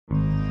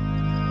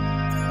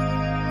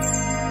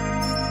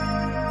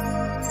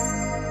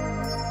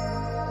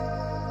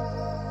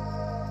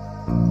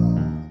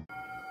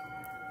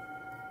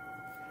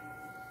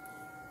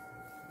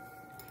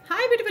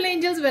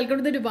Angels, welcome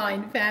to the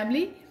divine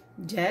family.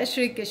 जय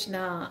Shri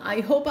Krishna.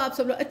 I hope आप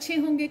सब लोग अच्छे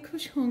होंगे,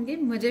 खुश होंगे,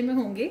 मजे में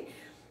होंगे।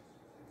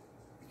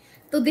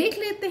 तो देख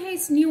लेते हैं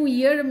इस न्यू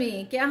ईयर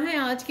में क्या है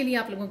आज के लिए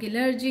आप लोगों की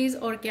एनर्जीज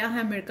और क्या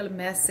है मिरेकल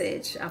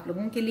मैसेज आप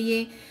लोगों के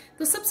लिए।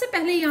 तो सबसे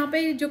पहले यहाँ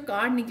पे जो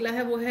कार्ड निकला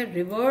है वो है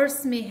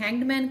रिवर्स में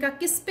हैंग्ड का।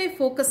 किस पे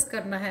फोकस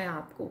करना है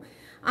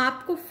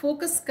आपको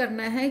फोकस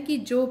करना है कि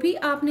जो भी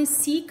आपने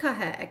सीखा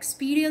है,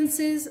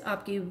 एक्सपीरियंसेस,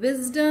 आपकी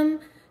विजडम,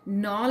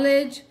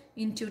 नॉलेज,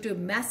 इंट्यूटिव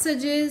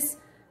मैसेजेस,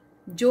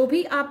 जो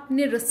भी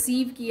आपने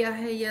रिसीव किया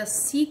है या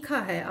सीखा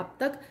है अब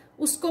तक,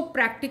 उसको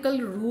प्रैक्टिकल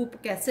रूप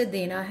कैसे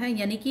देना है।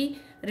 यानी कि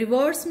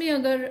रिवर्स में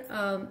अगर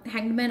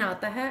हैंगमैन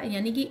आता है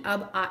यानी कि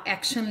अब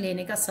एक्शन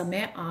लेने का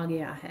समय आ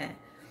गया है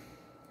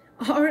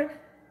और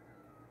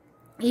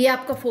ये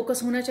आपका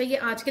फोकस होना चाहिए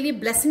आज के लिए।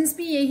 ब्लेसिंग्स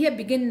भी यही है,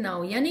 बिगिन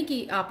नाउ, यानी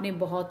कि आपने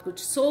बहुत कुछ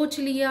सोच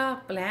लिया,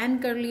 प्लान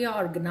कर लिया,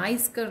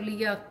 ऑर्गेनाइज कर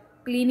लिया,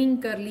 क्लीनिंग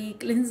कर ली,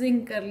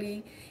 क्लिनजिंग कर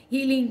ली,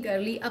 हीलिंग कर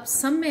ली। अब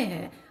समय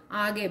है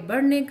आगे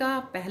बढ़ने का,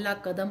 पहला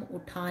कदम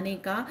उठाने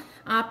का।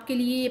 आपके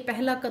लिए ये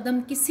पहला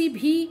कदम किसी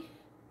भी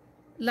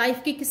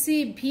लाइफ के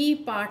किसी भी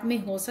पार्ट में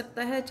हो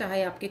सकता है,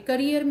 चाहे आपके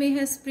करियर में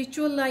है,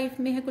 स्पिरिचुअल लाइफ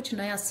में है, कुछ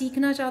नया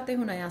सीखना चाहते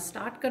हो, नया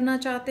स्टार्ट करना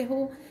चाहते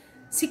हो,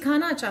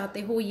 सिखाना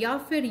चाहते हो, या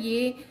फिर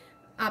ये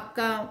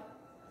आपका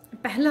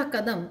पहला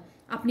कदम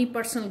अपनी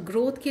पर्सनल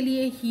ग्रोथ के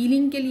लिए,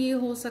 हीलिंग के लिए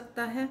हो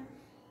सकता है,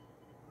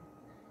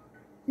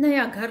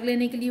 नया घर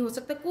लेने के लिए हो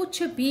सकता है,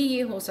 कुछ भी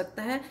ये हो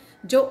सकता है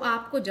जो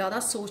आपको ज्यादा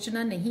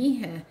सोचना नहीं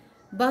है।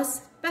 बस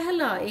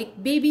पहला एक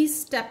बेबी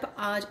स्टेप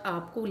आज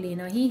आपको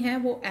लेना ही है,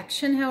 वो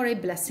एक्शन है और ये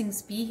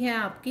ब्लेसिंग्स भी है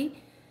आपकी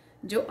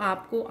जो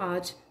आपको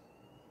आज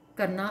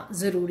करना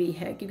जरूरी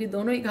है, क्योंकि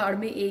दोनों ही कार्ड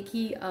में एक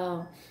ही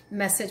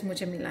मैसेज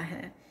मुझे मिला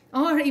है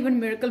और इवन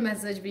मिरेकल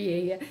मैसेज भी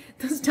यही है।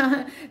 तो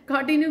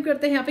कंटिन्यू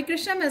करते हैं। यहाँ पे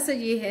कृष्णा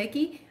मैसेज ये है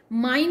कि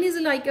mind is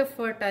like a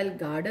fertile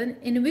garden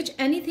in which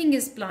anything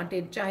is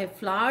planted. चाहे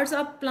फ्लावर्स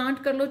आप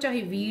प्लांट कर लो,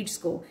 चाहे वीड्स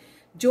को,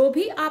 जो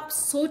भी आप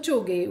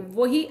सोचोगे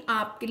वही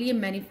आपके लिए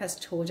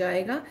मैनिफेस्ट हो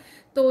जाएगा।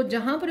 तो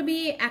जहां पर भी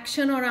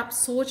एक्शन और आप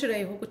सोच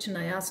रहे हो कुछ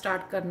नया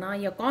स्टार्ट करना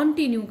या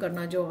कंटिन्यू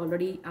करना जो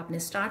ऑलरेडी आपने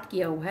स्टार्ट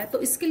किया हुआ है,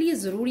 तो इसके लिए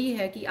जरूरी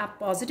है कि आप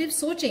पॉजिटिव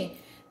सोचें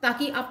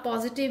ताकि आप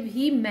पॉजिटिव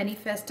ही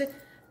मैनिफेस्ट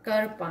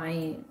कर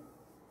पाए।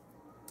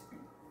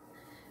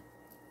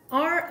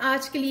 और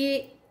आज के लिए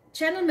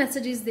चैनल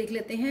मैसेजेस देख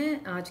लेते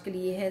हैं। आज के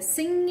लिए है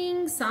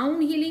singing,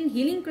 sound healing,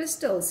 healing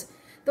crystals.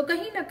 तो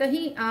कहीं ना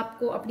कहीं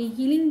आपको अपनी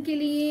हीलिंग के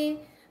लिए,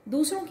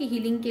 दूसरों की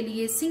हीलिंग के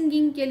लिए,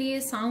 सिंगिंग के लिए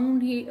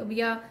साउंड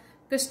या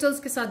क्रिस्टल्स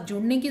के साथ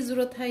जुड़ने की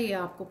जरूरत है,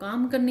 या आपको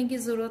काम करने की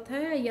जरूरत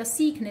है, या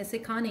सीखने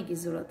सिखाने की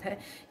जरूरत है।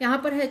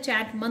 यहाँ पर है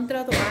चैट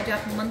मंत्रा, तो आज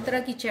आप मंत्रा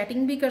की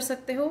चैटिंग भी कर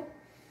सकते हो।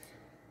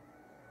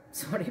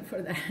 Sorry for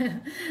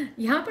that.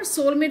 यहाँ पर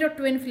सोलमेट और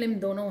ट्विन फ्लेम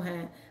दोनों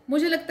हैं।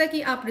 मुझे लगता है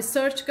कि आप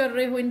रिसर्च कर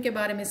रहे हो, इनके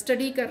बारे में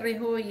स्टडी कर रहे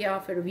हो, या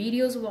फिर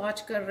वीडियोस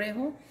वॉच कर रहे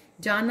हो,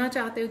 जानना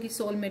चाहते हो कि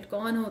सोलमेट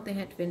कौन होते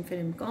हैं, ट्विन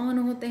फ्लेम कौन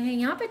होते हैं।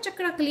 यहाँ पे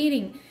चक्रा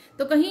क्लियरिंग,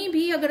 तो कहीं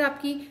भी अगर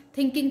आपकी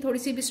थिंकिंग थोड़ी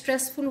सी भी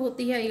स्ट्रेसफुल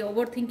होती है या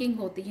ओवर थिंकिंग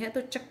होती है,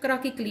 तो चक्रा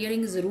की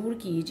क्लियरिंग जरूर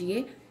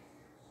कीजिए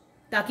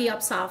ताकि आप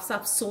साफ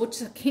साफ सोच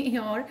सकें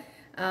और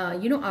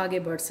आगे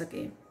बढ़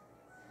सकें।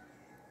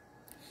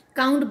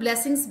 काउंट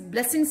ब्लेसिंग्स,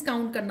 ब्लेसिंग्स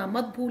काउंट करना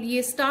मत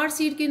भूलिए। स्टार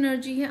सीड की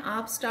एनर्जी है।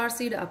 आप स्टार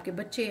सीड, आपके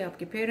बच्चे,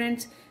 आपके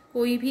पेरेंट्स,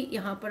 कोई भी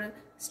यहाँ पर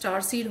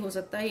स्टार सीड हो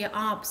सकता है, या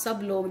आप सब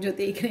लोग जो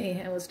देख रहे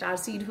हैं वो स्टार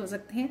सीड हो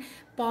सकते हैं।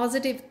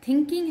 पॉजिटिव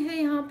थिंकिंग है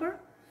यहाँ पर,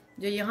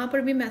 जो यहाँ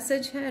पर भी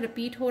मैसेज है,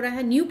 रिपीट हो रहा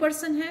है। न्यू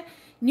पर्सन है।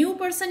 न्यू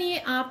पर्सन ये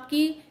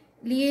आपके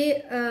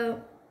लिए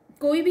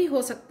कोई भी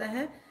हो सकता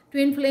है,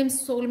 ट्विन फ्लेम,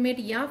 सोलमेट,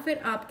 या फिर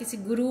आप किसी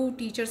गुरु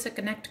टीचर से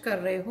कनेक्ट कर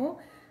रहे हो,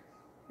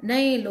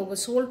 नए लोग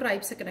सोल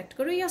ट्राइब से कनेक्ट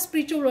करो, या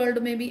स्पिरिचुअल वर्ल्ड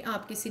में भी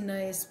आप किसी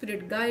नए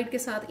स्पिरिट गाइड के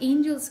साथ,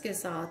 एंजल्स के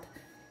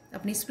साथ,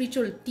 अपनी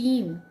spiritual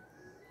team,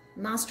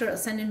 master,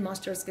 ascendant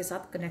masters के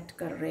साथ कनेक्ट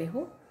कर रहे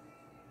हो।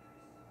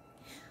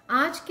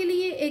 आज के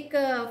लिए एक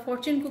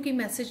फॉर्चून कुकी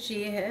मैसेज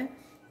ये है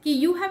कि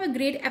you have a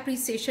great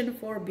appreciation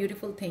for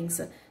beautiful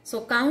things. So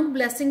count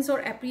blessings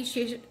और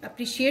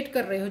अप्रिशिएट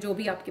कर रहे हो जो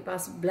भी आपके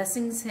पास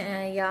ब्लेसिंग्स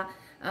हैं या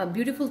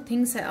ब्यूटीफुल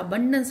थिंग्स है,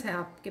 अबंडेंस है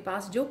आपके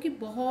पास, जो कि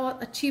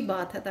बहुत अच्छी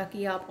बात है,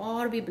 ताकि आप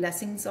और भी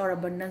ब्लेसिंग्स और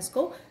अबंडेंस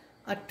को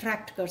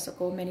अट्रैक्ट कर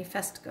सको,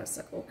 मैनिफेस्ट कर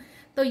सको।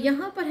 तो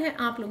यहाँ पर है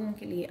आप लोगों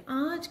के लिए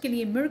आज के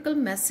लिए मिरेकल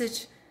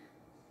मैसेज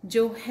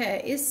जो है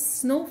इस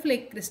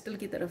स्नोफ्लेक क्रिस्टल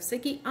की तरफ से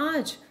कि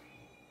आज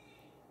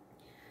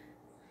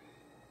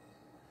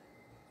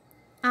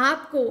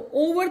आपको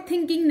ओवर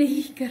थिंकिंग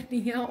नहीं करनी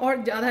है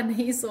और ज्यादा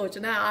नहीं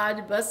सोचना।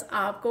 आज बस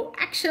आपको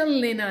एक्शन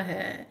लेना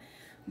है।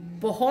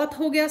 बहुत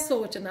हो गया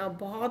सोचना,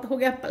 बहुत हो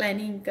गया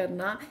प्लानिंग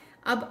करना,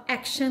 अब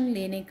एक्शन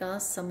लेने का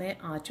समय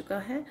आ चुका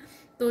है।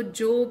 तो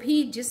जो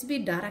भी, जिस भी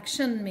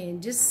डायरेक्शन में,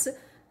 जिस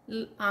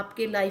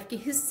आपके लाइफ के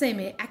हिस्से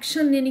में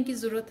एक्शन लेने की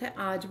जरूरत है,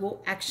 आज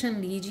वो एक्शन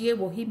लीजिए।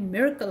 वही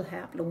मिरेकल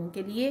है आप लोगों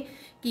के लिए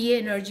कि ये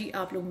एनर्जी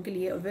आप लोगों के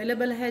लिए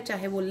अवेलेबल है।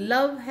 चाहे वो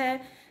लव है,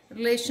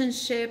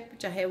 रिलेशनशिप,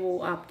 चाहे वो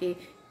आपके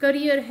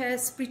करियर है,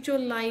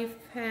 स्पिरिचुअल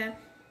लाइफ है,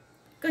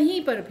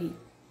 कहीं पर भी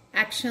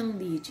एक्शन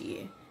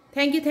लीजिए।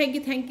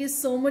 Thank you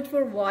so much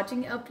for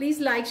watching. अब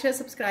प्लीज़ लाइक शेयर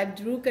सब्सक्राइब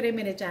जरूर करें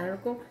मेरे चैनल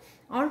को,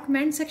 और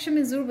कमेंट सेक्शन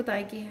में ज़रूर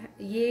बताएं कि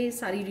ये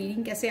सारी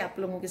रीडिंग कैसे आप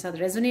लोगों के साथ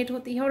रेजोनेट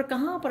होती है और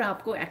कहाँ पर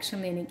आपको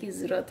एक्शन लेने की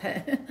ज़रूरत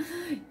है।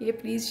 ये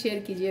प्लीज़ शेयर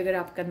कीजिए अगर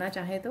आप करना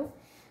चाहें तो।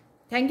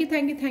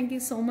 Thank you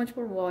so much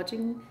for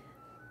watching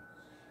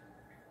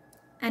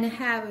and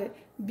have a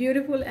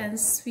beautiful and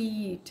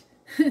sweet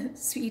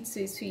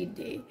sweet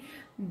day.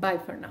 Bye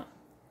for now.